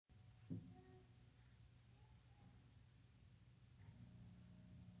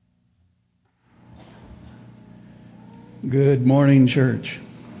Good morning, church.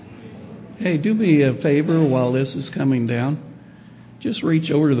 Hey, do me a favor while this is coming down. Just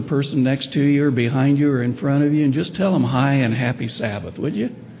reach over to the person next to you or behind you or in front of you and just tell them hi and happy Sabbath, would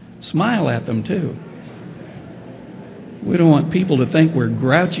you? Smile at them, too. We don't want people to think we're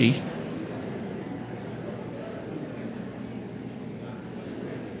grouchy.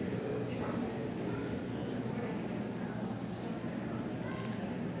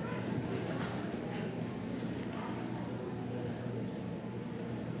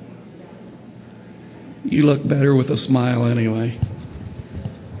 You look better with a smile anyway.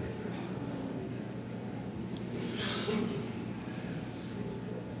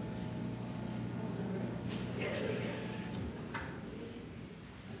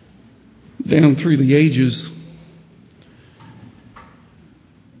 Down through the ages,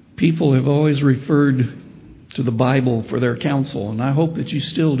 people have always referred to the Bible for their counsel, and I hope that you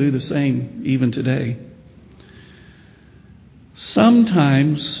still do the same even today.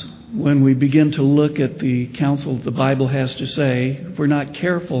 Sometimes when we begin to look at the counsel that the Bible has to say, if we're not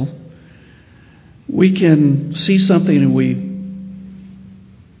careful, we can see something and we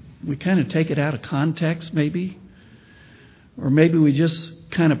kind of take it out of context maybe. Or maybe we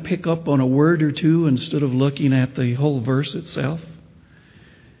just kind of pick up on a word or two instead of looking at the whole verse itself.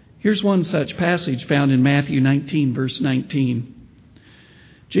 Here's one such passage found in Matthew 19, verse 19.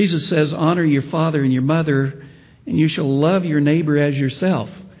 Jesus says, "Honor your father and your mother, and you shall love your neighbor as yourself."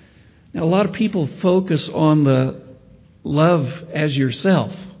 Now, a lot of people focus on the love as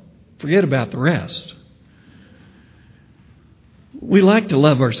yourself. Forget about the rest. We like to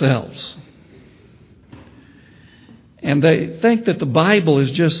love ourselves. And they think that the Bible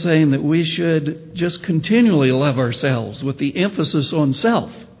is just saying that we should just continually love ourselves with the emphasis on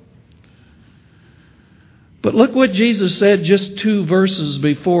self. But look what Jesus said just 2 verses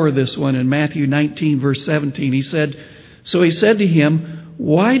before this one in Matthew 19, verse 17. He said to him,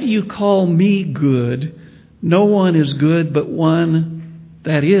 "Why do you call me good? No one is good but one,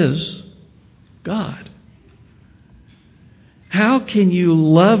 that is, God." How can you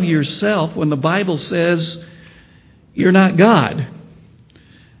love yourself when the Bible says you're not God?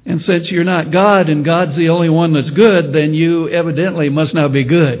 And since you're not God and God's the only one that's good, then you evidently must not be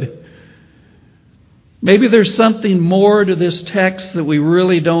good. Maybe there's something more to this text that we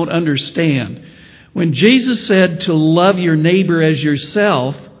really don't understand. When Jesus said to love your neighbor as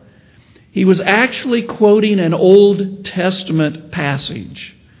yourself, he was actually quoting an Old Testament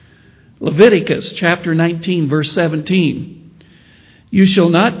passage. Leviticus chapter 19, verse 17. "You shall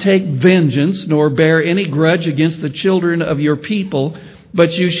not take vengeance nor bear any grudge against the children of your people,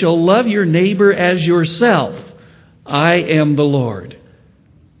 but you shall love your neighbor as yourself. I am the Lord."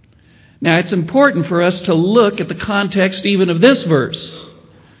 Now, it's important for us to look at the context even of this verse.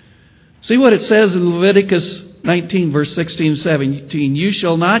 See what it says in Leviticus 19, verse 16 and 17. "You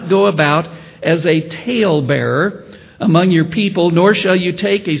shall not go about as a talebearer among your people, nor shall you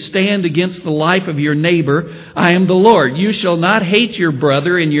take a stand against the life of your neighbor. I am the Lord. You shall not hate your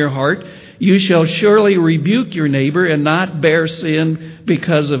brother in your heart. You shall surely rebuke your neighbor and not bear sin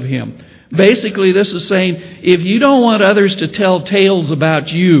because of him." Basically, this is saying, if you don't want others to tell tales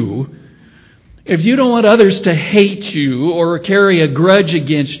about you, if you don't want others to hate you or carry a grudge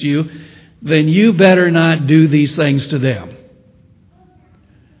against you, then you better not do these things to them.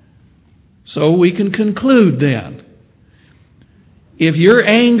 So we can conclude then, if your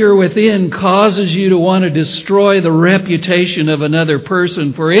anger within causes you to want to destroy the reputation of another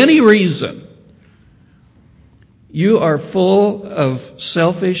person for any reason, you are full of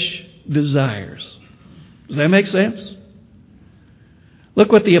selfish desires. Does that make sense?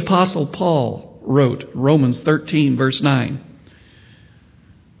 Look what the Apostle Paul wrote, Romans 13, verse 9.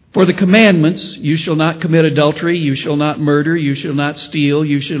 "For the commandments, you shall not commit adultery, you shall not murder, you shall not steal,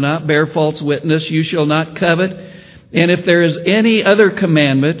 you shall not bear false witness, you shall not covet, and if there is any other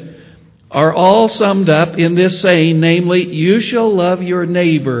commandment, are all summed up in this saying, namely, you shall love your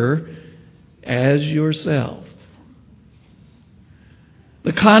neighbor as yourself."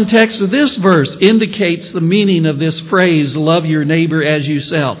 The context of this verse indicates the meaning of this phrase, love your neighbor as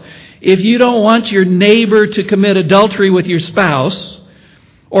yourself. If you don't want your neighbor to commit adultery with your spouse,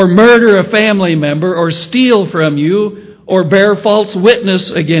 or murder a family member, or steal from you, or bear false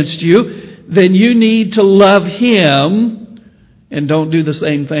witness against you, then you need to love him and don't do the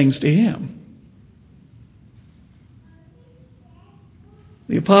same things to him.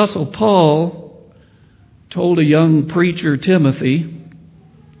 The Apostle Paul told a young preacher, Timothy,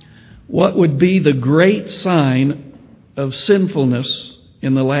 what would be the great sign of sinfulness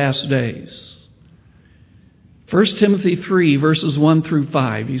in the last days. 1 Timothy 3, verses 1 through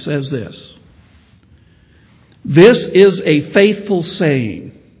 5, he says this, This is a faithful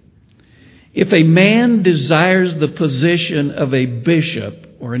saying. If a man desires the position of a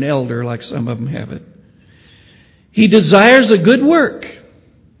bishop or an elder, like some of them have it, he desires a good work.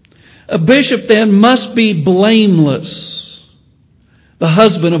 A bishop then must be blameless, the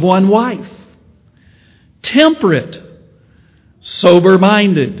husband of one wife, temperate,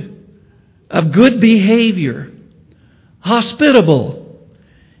 sober-minded, of good behavior, hospitable,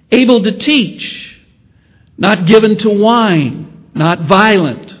 able to teach, not given to wine, not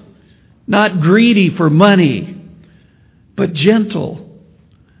violent, not greedy for money, but gentle,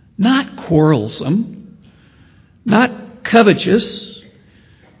 not quarrelsome, not covetous,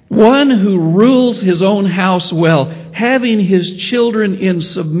 one who rules his own house well, having his children in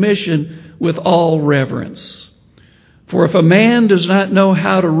submission with all reverence. For if a man does not know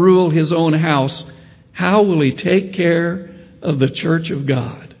how to rule his own house, how will he take care of the church of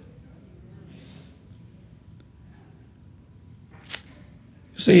God?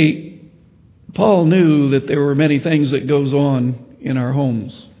 See, Paul knew that there were many things that goes on in our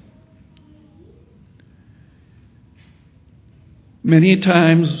homes. Many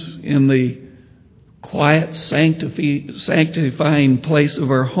times in the quiet, sanctifying place of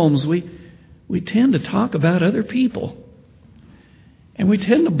our homes, we tend to talk about other people. And we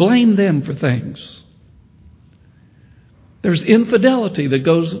tend to blame them for things. There's infidelity that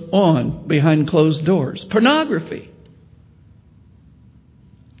goes on behind closed doors. Pornography.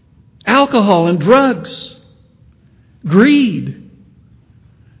 Alcohol and drugs. Greed.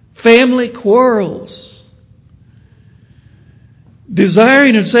 Family quarrels.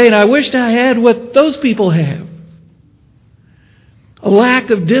 Desiring and saying, I wished I had what those people have. A lack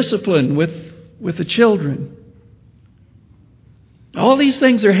of discipline with the children. All these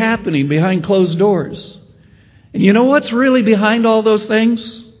things are happening behind closed doors. And you know what's really behind all those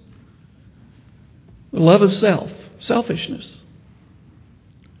things? The love of self, selfishness.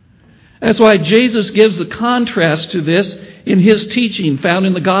 That's why Jesus gives the contrast to this in his teaching found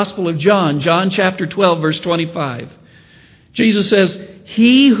in the Gospel of John, John chapter 12, verse 25. Jesus says,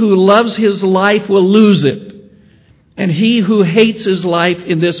 he who loves his life will lose it, and he who hates his life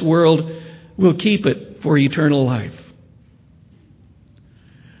in this world will keep it for eternal life.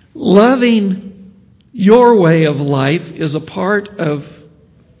 Loving your way of life is a part of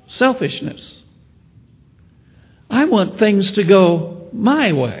selfishness. I want things to go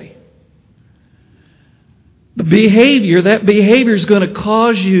my way. That behavior is going to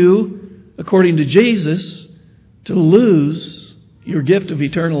cause you, according to Jesus, to lose your gift of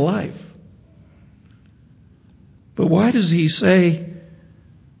eternal life. But why does he say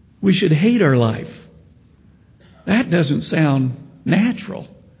we should hate our life? That doesn't sound natural.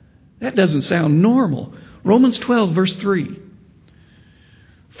 That doesn't sound normal. Romans 12, verse 3.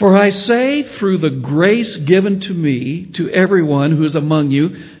 For I say through the grace given to me, to everyone who is among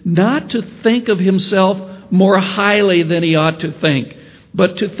you, not to think of himself more highly than he ought to think,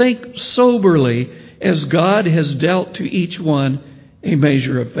 but to think soberly, as God has dealt to each one a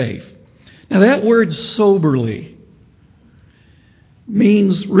measure of faith. Now that word soberly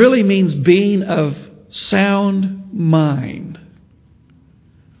really means being of sound mind.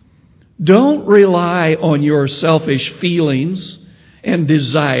 Don't rely on your selfish feelings and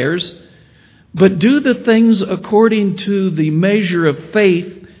desires, but do the things according to the measure of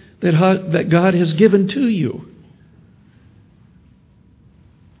faith that God has given to you.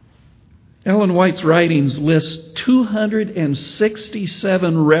 Ellen White's writings list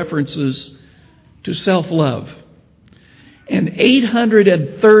 267 references to self-love and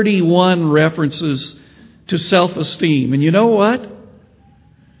 831 references to self-esteem. And you know what?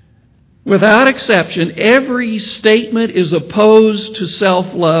 Without exception, every statement is opposed to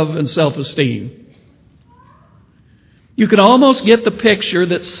self-love and self-esteem. You can almost get the picture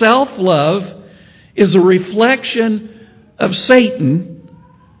that self-love is a reflection of Satan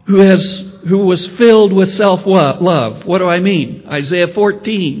who was filled with self-love. What do I mean? Isaiah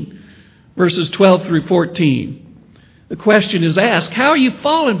 14, verses 12 through 14. The question is asked, how are you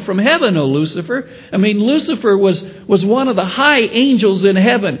fallen from heaven, O Lucifer? I mean, Lucifer was one of the high angels in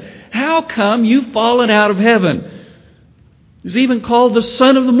heaven. How come you've fallen out of heaven? He's even called the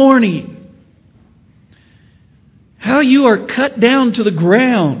son of the morning. How you are cut down to the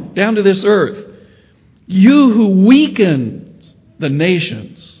ground, down to this earth. You who weaken the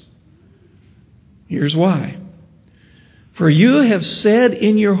nations. Here's why. For you have said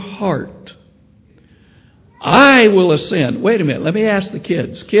in your heart, I will ascend. Wait a minute, let me ask the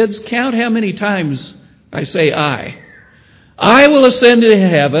kids. Kids, count how many times I say I. I will ascend to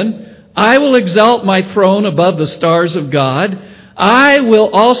heaven. I will exalt my throne above the stars of God. I will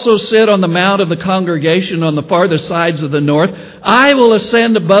also sit on the mount of the congregation on the farther sides of the north. I will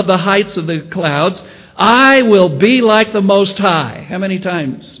ascend above the heights of the clouds. I will be like the Most High. How many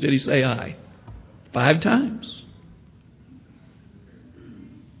times did he say I? 5 times.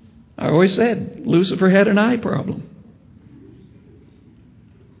 I always said Lucifer had an eye problem.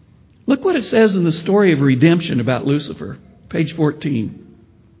 Look what it says in the story of redemption about Lucifer, page 14.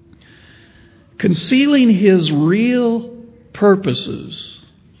 Concealing his real purposes,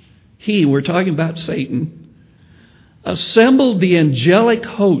 we're talking about Satan, assembled the angelic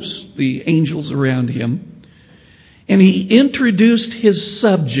host, the angels around him, and he introduced his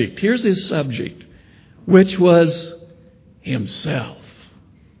subject. Here's his subject, which was himself.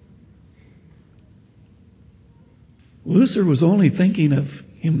 Lucifer was only thinking of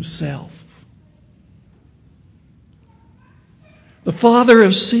himself. The father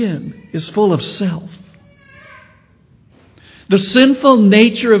of sin is full of self. The sinful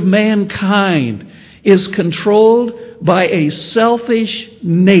nature of mankind is controlled by a selfish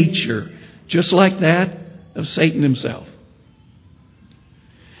nature, just like that of Satan himself.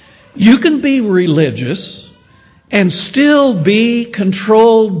 You can be religious and still be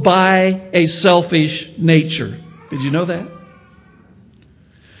controlled by a selfish nature. Did you know that?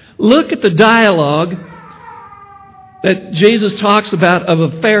 Look at the dialogue that Jesus talks about of a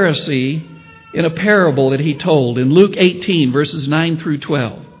Pharisee in a parable that he told in Luke 18, verses 9 through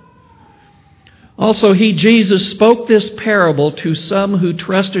 12. Also, Jesus spoke this parable to some who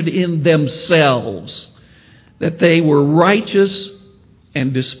trusted in themselves, that they were righteous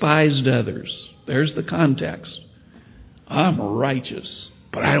and despised others. There's the context. I'm righteous,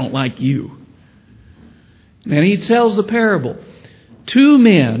 but I don't like you. And he tells the parable. 2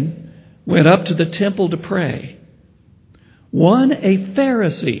 men went up to the temple to pray. One, a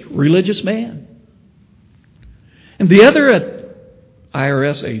Pharisee, religious man. And the other, an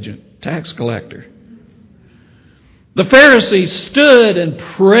IRS agent, tax collector. The Pharisee stood and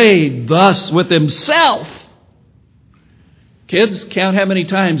prayed thus with himself. Kids, count how many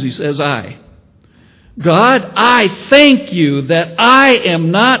times he says, I. God, I thank you that I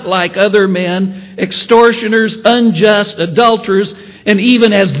am not like other men, extortioners, unjust, adulterers, and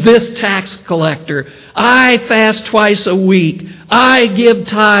even as this tax collector. I fast twice a week. I give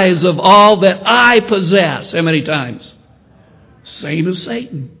tithes of all that I possess. How many times? Same as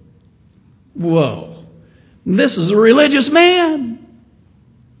Satan. Whoa. This is a religious man.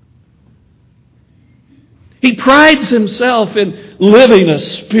 He prides himself in living a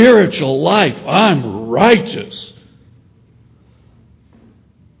spiritual life. I'm righteous.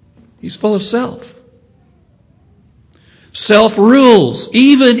 He's full of self. Self rules,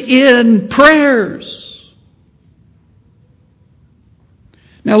 even in prayers.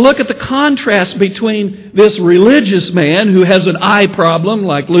 Now look at the contrast between this religious man who has an eye problem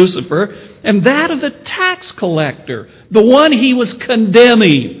like Lucifer and that of the tax collector, the one he was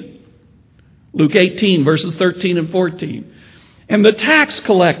condemning. Luke 18, verses 13 and 14. And the tax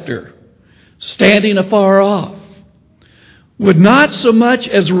collector, standing afar off, would not so much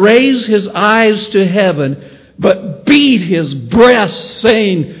as raise his eyes to heaven, but beat his breast,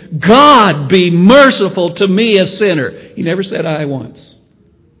 saying, God, be merciful to me, a sinner. He never said I once.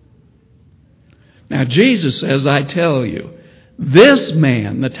 Now Jesus says, I tell you, this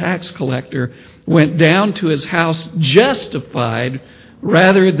man, the tax collector, went down to his house justified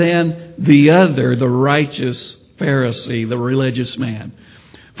rather than the other, the righteous Pharisee, the religious man.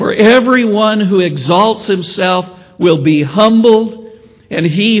 For everyone who exalts himself will be humbled, and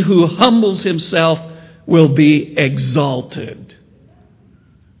he who humbles himself will be exalted.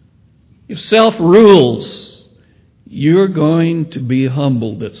 If self rules, you're going to be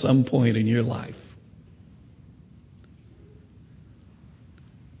humbled at some point in your life.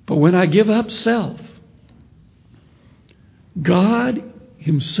 But when I give up self, God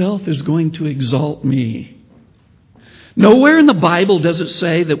Himself is going to exalt me. Nowhere in the Bible does it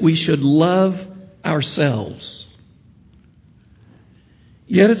say that we should love ourselves.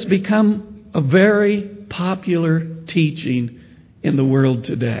 Yet it's become a very popular teaching in the world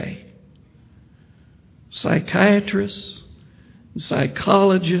today. Psychiatrists,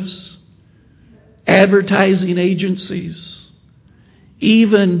 psychologists, advertising agencies,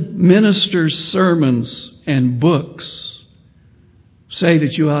 even ministers' sermons and books say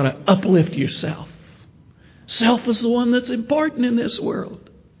that you ought to uplift yourself. Self is the one that's important in this world.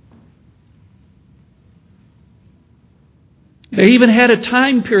 They even had a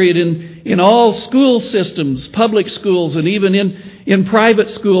time period in all school systems, public schools, and even in private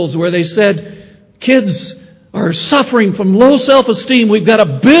schools where they said, kids are suffering from low self-esteem. We've got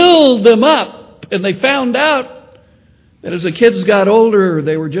to build them up. And they found out That as the kids got older,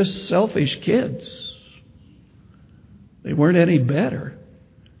 they were just selfish kids. They weren't any better.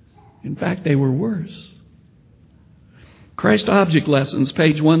 In fact, they were worse. Christ Object Lessons,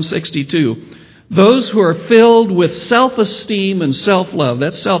 page 162. Those who are filled with self-esteem and self-love,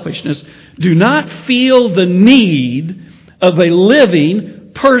 that's selfishness, do not feel the need of a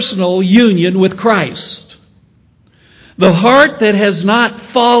living, personal union with Christ. The heart that has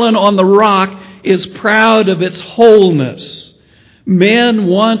not fallen on the rock is proud of its wholeness. Men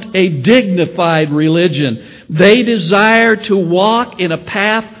want a dignified religion. They desire to walk in a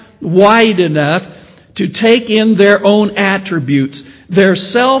path wide enough to take in their own attributes. Their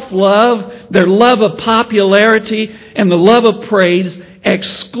self-love, their love of popularity, and the love of praise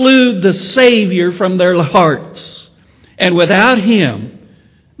exclude the Savior from their hearts. And without Him,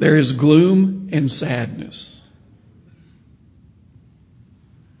 there is gloom and sadness.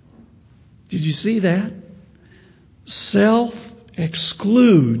 Did you see that? Self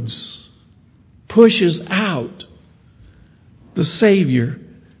excludes, pushes out the Savior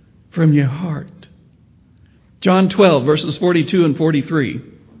from your heart. John 12, verses 42 and 43.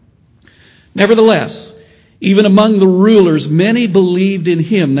 Nevertheless, even among the rulers, many believed in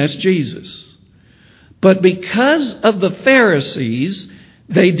Him, that's Jesus. But because of the Pharisees,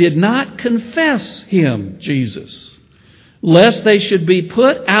 they did not confess Him, Jesus, lest they should be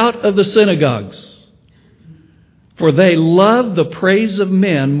put out of the synagogues. For they love the praise of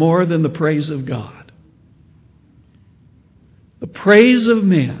men more than the praise of God. The praise of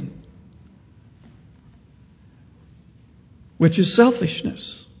men, which is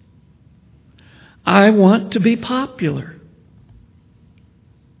selfishness. I want to be popular.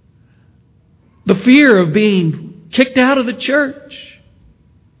 The fear of being kicked out of the church.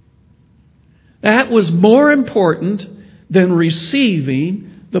 That was more important than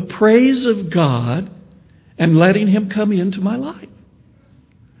receiving the praise of God and letting Him come into my life.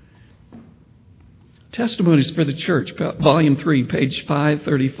 Testimonies for the Church, Volume 3, page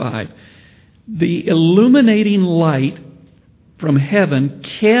 535. The illuminating light from heaven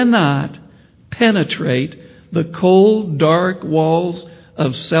cannot penetrate the cold, dark walls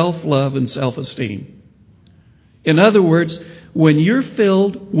of self-love and self-esteem. In other words, when you're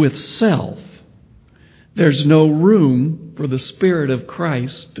filled with self, there's no room for the Spirit of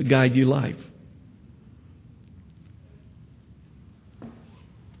Christ to guide you life.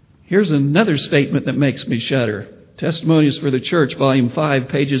 Here's another statement that makes me shudder. Testimonies for the Church, Volume 5,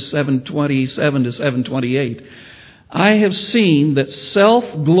 pages 727 to 728. I have seen that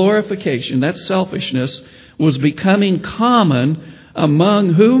self-glorification, that selfishness, was becoming common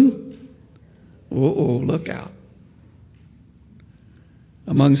among whom? Look out.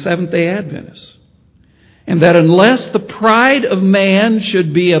 Among Seventh-day Adventists. And that unless the pride of man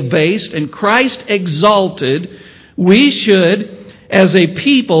should be abased and Christ exalted, we should, as a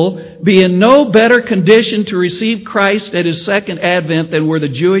people, be in no better condition to receive Christ at His second advent than were the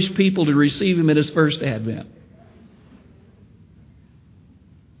Jewish people to receive Him at His first advent.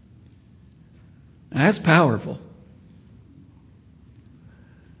 Now, that's powerful.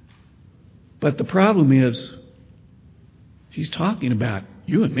 But the problem is, she's talking about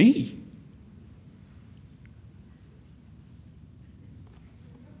you and me.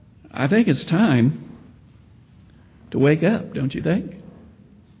 I think it's time to wake up, don't you think?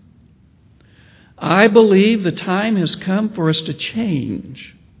 I believe the time has come for us to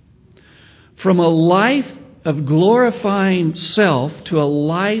change from a life of glorifying self to a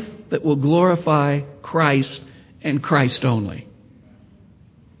life that will glorify Christ and Christ only.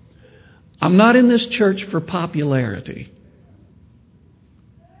 I'm not in this church for popularity.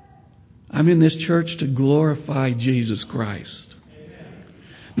 I'm in this church to glorify Jesus Christ.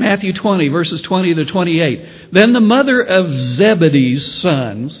 Matthew 20, verses 20 to 28. Then the mother of Zebedee's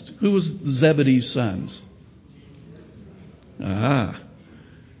sons. Who was Zebedee's sons?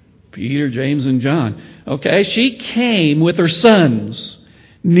 Peter, James, and John. Okay, she came with her sons,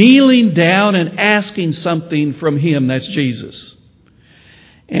 kneeling down and asking something from Him, that's Jesus.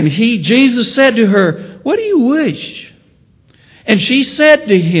 And Jesus said to her, "What do you wish?" And she said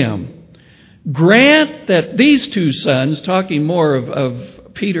to Him, "Grant that these two sons," talking more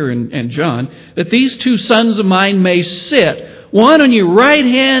of Peter and John, "that these two sons of mine may sit, one on your right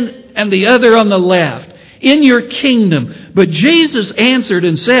hand and the other on the left, in your kingdom." But Jesus answered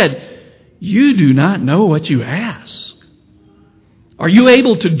and said, "You do not know what you ask. Are you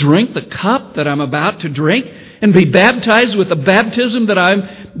able to drink the cup that I'm about to drink and be baptized with the baptism that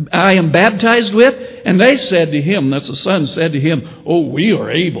I am baptized with?" And they said to Him, that's the sons said to Him, "Oh, we are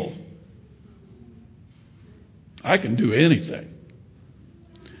able. I can do anything."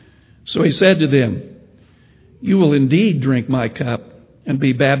 So He said to them, you will indeed drink my cup and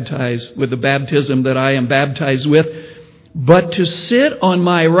be baptized with the baptism that I am baptized with. But to sit on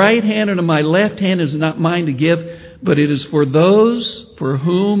my right hand and on my left hand is not mine to give, but it is for those for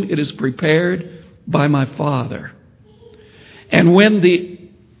whom it is prepared by my Father." And when the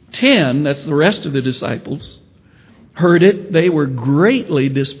 10, that's the rest of the disciples, heard it, they were greatly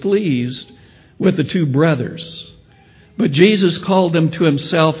displeased with the two brothers. But Jesus called them to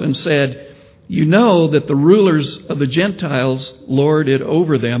himself and said, "You know that the rulers of the Gentiles lord it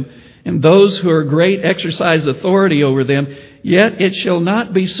over them, and those who are great exercise authority over them. Yet it shall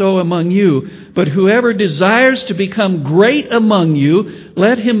not be so among you. But whoever desires to become great among you,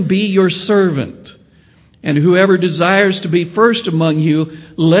 let him be your servant. And whoever desires to be first among you,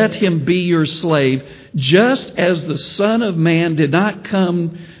 let him be your slave, just as the Son of Man did not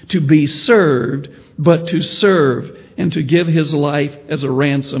come to be served, but to serve and to give his life as a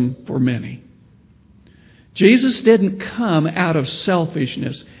ransom for many." Jesus didn't come out of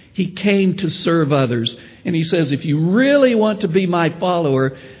selfishness. He came to serve others. And he says, if you really want to be my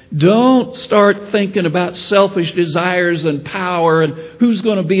follower, don't start thinking about selfish desires and power and who's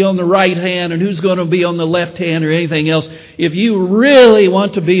going to be on the right hand and who's going to be on the left hand or anything else. If you really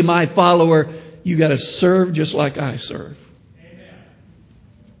want to be my follower, you got to serve just like I serve. Amen.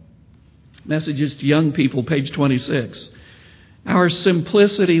 Messages to young people, page 26. Our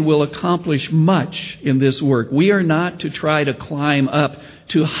simplicity will accomplish much in this work. We are not to try to climb up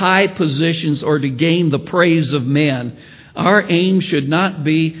to high positions or to gain the praise of men. Our aim should not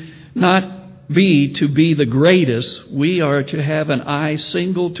be to be the greatest. We are to have an eye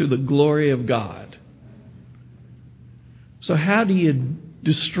single to the glory of God. So how do you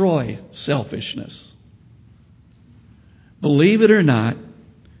destroy selfishness? Believe it or not,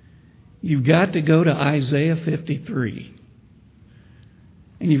 you've got to go to Isaiah 53.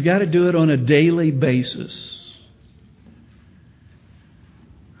 And you've got to do it on a daily basis.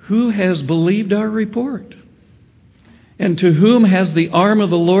 Who has believed our report? And to whom has the arm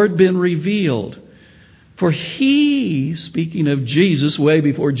of the Lord been revealed? For he, speaking of Jesus, way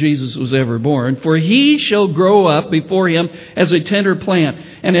before Jesus was ever born, for he shall grow up before him as a tender plant,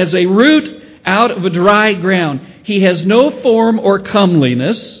 and as a root out of a dry ground. He has no form or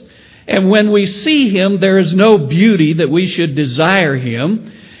comeliness, and when we see him, there is no beauty that we should desire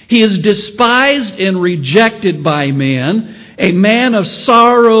him. He is despised and rejected by men, a man of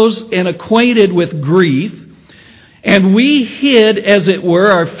sorrows and acquainted with grief. And we hid, as it were,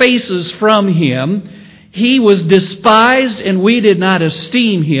 our faces from him. He was despised, and we did not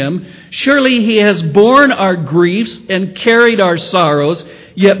esteem him. Surely he has borne our griefs and carried our sorrows.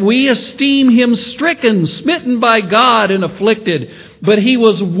 Yet we esteem him stricken, smitten by God, and afflicted. But he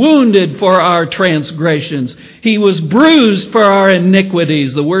was wounded for our transgressions. He was bruised for our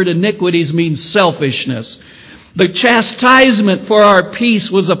iniquities. The word iniquities means selfishness. The chastisement for our peace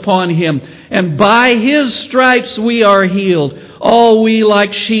was upon him, and by his stripes we are healed. All we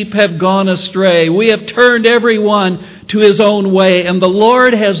like sheep have gone astray. We have turned every one to his own way, and the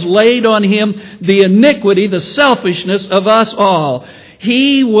Lord has laid on him the iniquity, the selfishness of us all.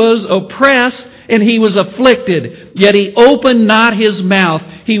 He was oppressed and he was afflicted, yet he opened not his mouth.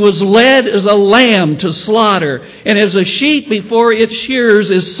 He was led as a lamb to slaughter, and as a sheep before its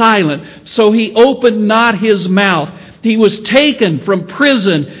shearers is silent, so he opened not his mouth. He was taken from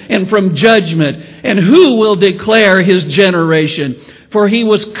prison and from judgment, and who will declare his generation? For he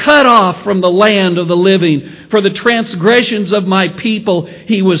was cut off from the land of the living. For the transgressions of my people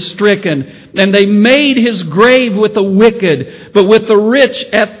he was stricken. And they made his grave with the wicked, but with the rich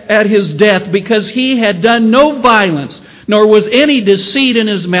at his death, because he had done no violence, nor was any deceit in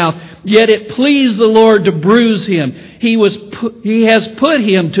his mouth. Yet it pleased the Lord to bruise him. He has put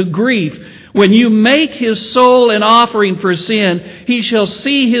him to grief. When you make his soul an offering for sin, he shall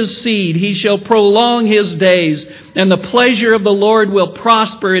see his seed. He shall prolong his days, and the pleasure of the Lord will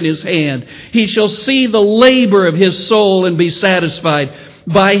prosper in his hand. He shall see the labor of his soul and be satisfied.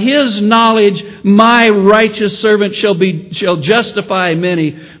 By his knowledge my righteous servant shall justify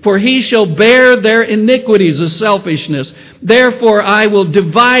many, for he shall bear their iniquities of selfishness. Therefore I will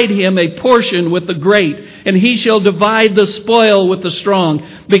divide him a portion with the great, and he shall divide the spoil with the strong,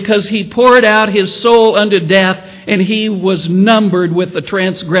 because he poured out his soul unto death, and he was numbered with the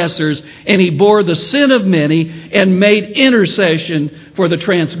transgressors, and he bore the sin of many and made intercession for the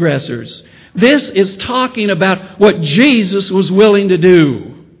transgressors. This is talking about what Jesus was willing to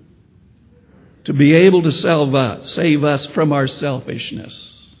do to be able to save us from our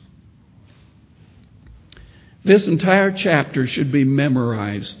selfishness. This entire chapter should be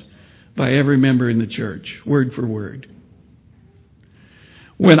memorized by every member in the church, word for word.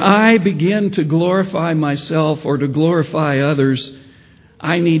 When I begin to glorify myself or to glorify others,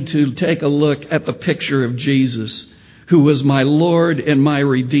 I need to take a look at the picture of Jesus, who was my Lord and my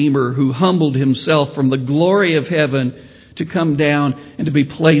Redeemer, who humbled himself from the glory of heaven to come down and to be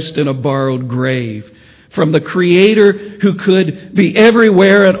placed in a borrowed grave. From the Creator who could be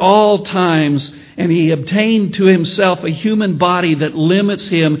everywhere at all times, and he obtained to himself a human body that limits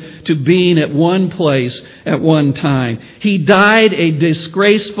him to being at one place at one time. He died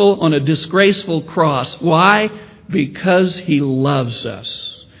on a disgraceful cross. Why? Because he loves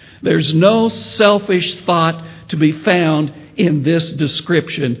us. There's no selfish thought to be found in this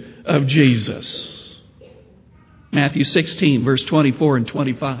description of Jesus. Matthew 16, verse 24 and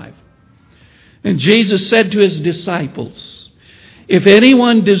 25. And Jesus said to his disciples, "If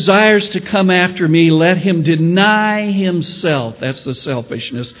anyone desires to come after me, let him deny himself," that's the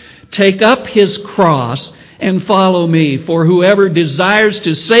selfishness, "take up his cross and follow me. For whoever desires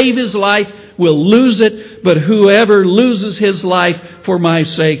to save his life will lose it, but whoever loses his life for my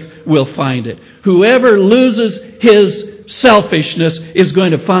sake will find it." Whoever loses his selfishness is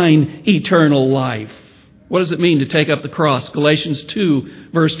going to find eternal life. What does it mean to take up the cross? Galatians 2,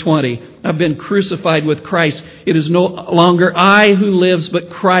 verse 20. "I've been crucified with Christ. It is no longer I who lives, but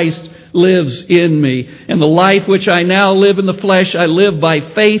Christ lives in me. And the life which I now live in the flesh, I live by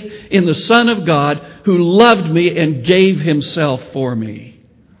faith in the Son of God, who loved me and gave himself for me."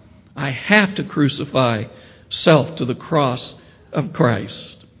 I have to crucify self to the cross of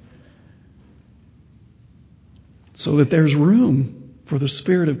Christ, so that there's room for the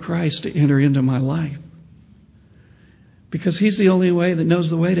Spirit of Christ to enter into my life. Because he's the only way that knows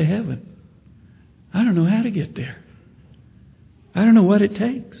the way to heaven. I don't know how to get there. I don't know what it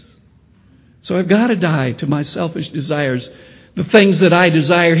takes. So I've got to die to my selfish desires. The things that I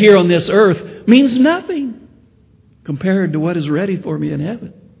desire here on this earth means nothing compared to what is ready for me in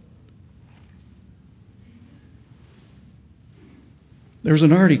heaven. There's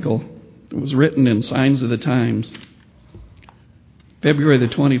an article that was written in Signs of the Times, February the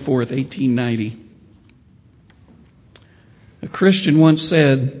 24th, 1890. A Christian once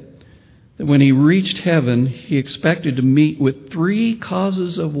said that when he reached heaven, he expected to meet with 3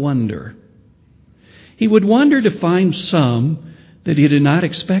 causes of wonder. He would wonder to find some that he did not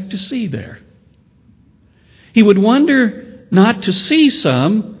expect to see there. He would wonder not to see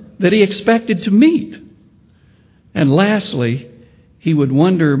some that he expected to meet. And lastly, he would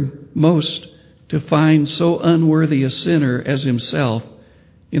wonder most to find so unworthy a sinner as himself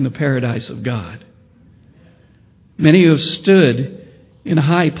in the paradise of God. Many who have stood in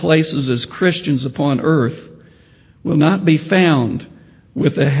high places as Christians upon earth will not be found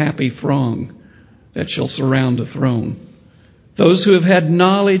with the happy throng that shall surround the throne. Those who have had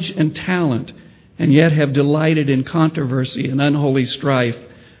knowledge and talent and yet have delighted in controversy and unholy strife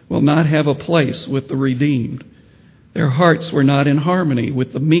will not have a place with the redeemed. Their hearts were not in harmony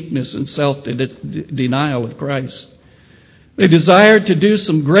with the meekness and self-denial of Christ. They desired to do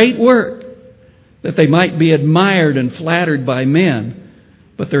some great work, that they might be admired and flattered by men,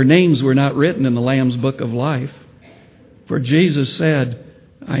 but their names were not written in the Lamb's book of life. For Jesus said,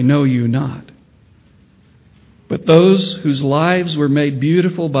 "I know you not." But those whose lives were made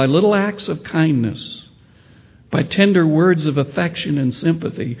beautiful by little acts of kindness, by tender words of affection and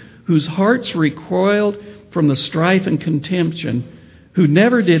sympathy, whose hearts recoiled from the strife and contention, who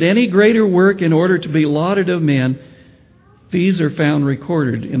never did any greater work in order to be lauded of men, these are found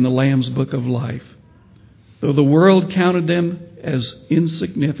recorded in the Lamb's book of life. Though the world counted them as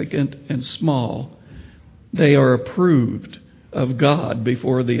insignificant and small, they are approved of God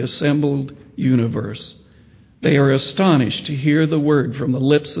before the assembled universe. They are astonished to hear the word from the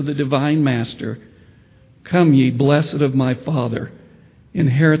lips of the divine Master, "Come ye, blessed of my Father,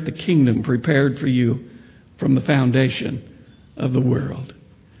 inherit the kingdom prepared for you from the foundation of the world."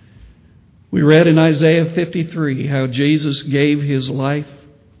 We read in Isaiah 53 how Jesus gave his life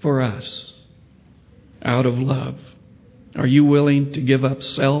for us out of love. Are you willing to give up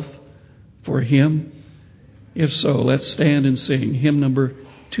self for him? If so, let's stand and sing hymn number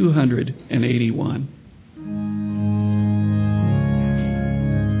 281.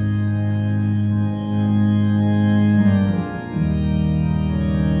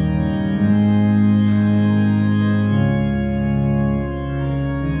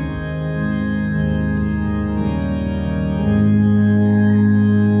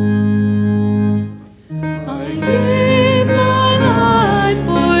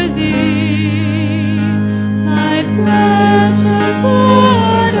 Precious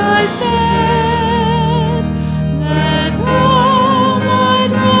blood I shed.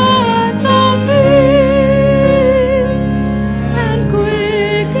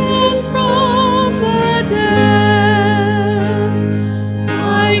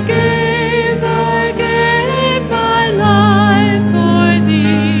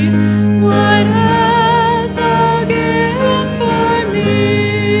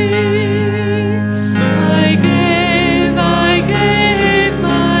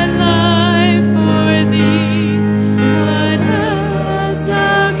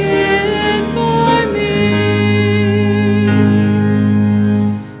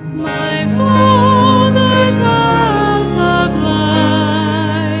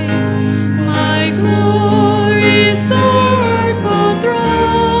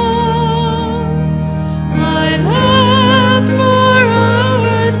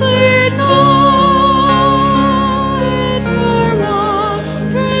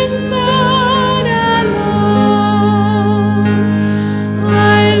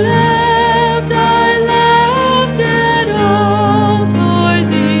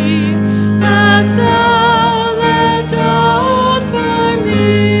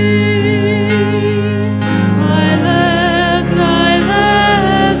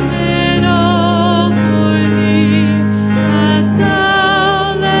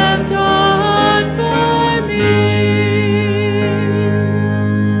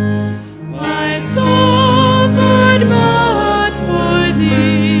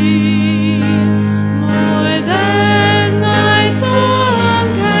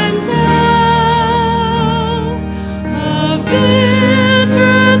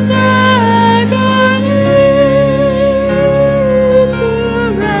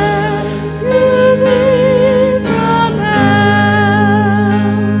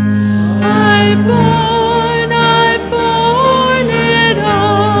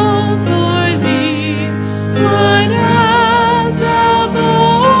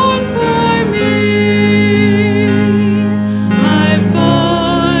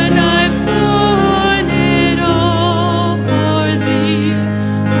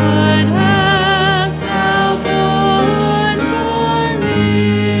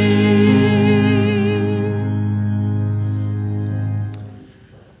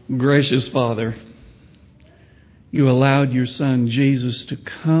 Gracious Father, you allowed your Son Jesus to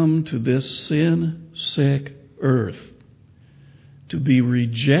come to this sin-sick earth, to be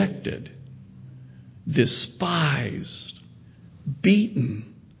rejected, despised,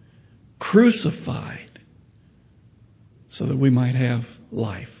 beaten, crucified, so that we might have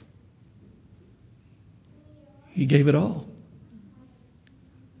life. He gave it all.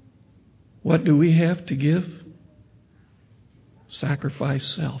 What do we have to give? Sacrifice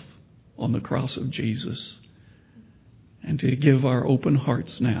self on the cross of Jesus, and to give our open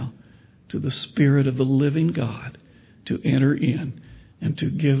hearts now to the Spirit of the living God to enter in and to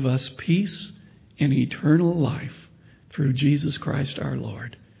give us peace and eternal life through Jesus Christ our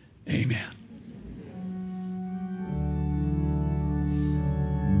Lord. Amen.